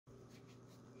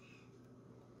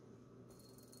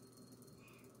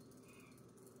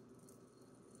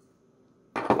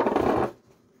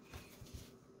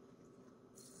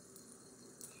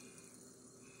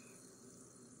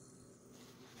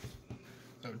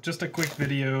So just a quick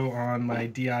video on my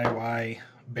DIY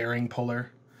bearing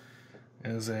puller. It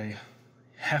is a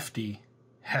hefty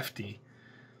 $3.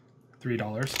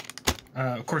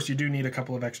 Of course, you do need a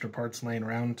couple of extra parts laying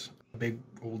around, a big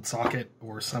old socket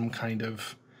or some kind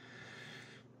of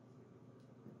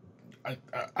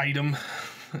item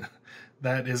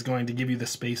that is going to give you the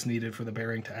space needed for the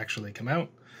bearing to actually come out.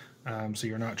 So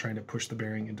you're not trying to push the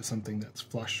bearing into something that's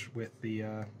flush with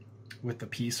the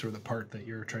piece or the part that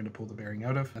you're trying to pull the bearing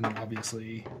out of. And then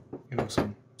obviously, you know,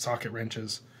 some socket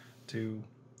wrenches to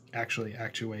actually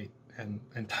actuate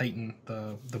and tighten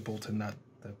the bolt and nut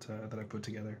that I put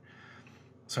together.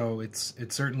 So it's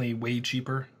certainly way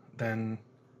cheaper than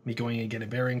me going and get a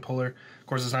bearing puller. Of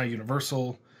course, it's not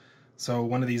universal. So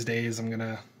one of these days I'm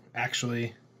gonna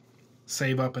actually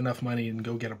save up enough money and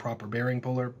go get a proper bearing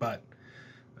puller, but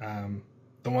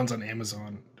the ones on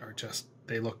Amazon are just,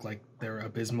 they look like they're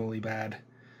abysmally bad,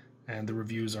 and the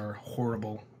reviews are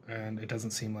horrible, and it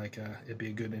doesn't seem like it'd be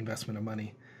a good investment of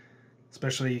money,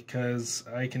 especially because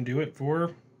I can do it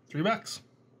for $3.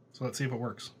 So let's see if it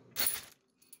works.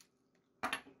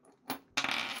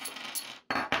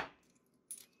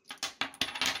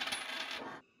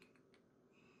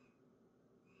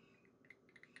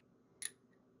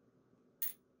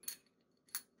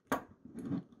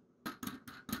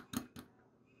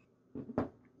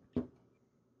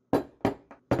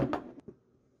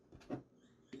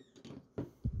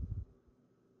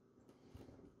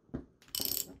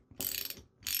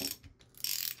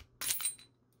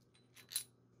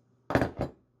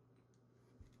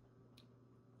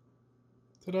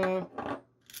 Ta-da!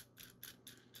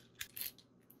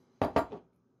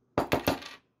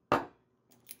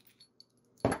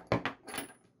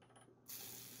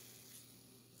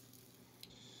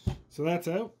 So that's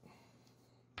out.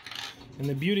 And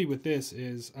the beauty with this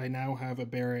is I now have a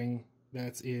bearing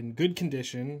that's in good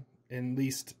condition, at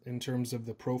least in terms of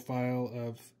the profile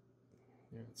of,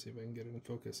 here, let's see if I can get it in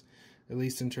focus, at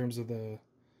least in terms of the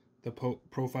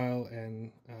profile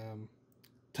and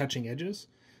touching edges.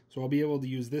 So I'll be able to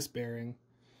use this bearing.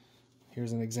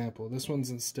 Here's an example. This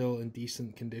one's still in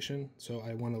decent condition, so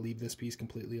I want to leave this piece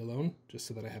completely alone, just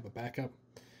so that I have a backup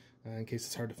in case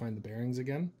it's hard to find the bearings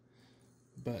again.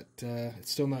 But it's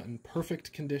still not in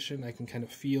perfect condition. I can kind of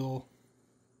feel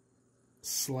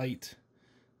slight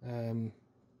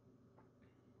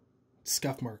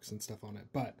scuff marks and stuff on it.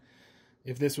 But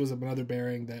if this was another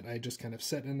bearing that I just kind of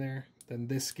set in there, then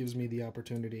this gives me the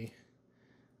opportunity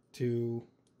to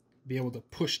be able to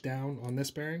push down on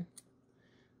this bearing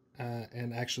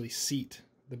and actually seat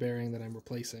the bearing that I'm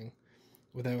replacing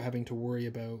without having to worry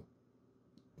about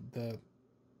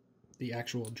the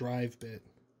actual drive bit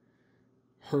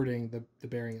hurting the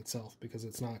bearing itself, because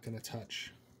it's not going to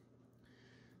touch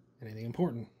anything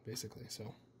important, basically.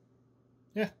 So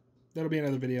yeah, that'll be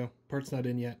another video. Part's not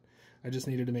in yet. I just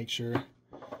needed to make sure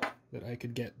that I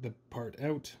could get the part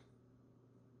out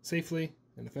safely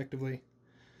and effectively,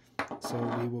 so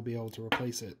we will be able to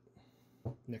replace it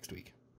next week.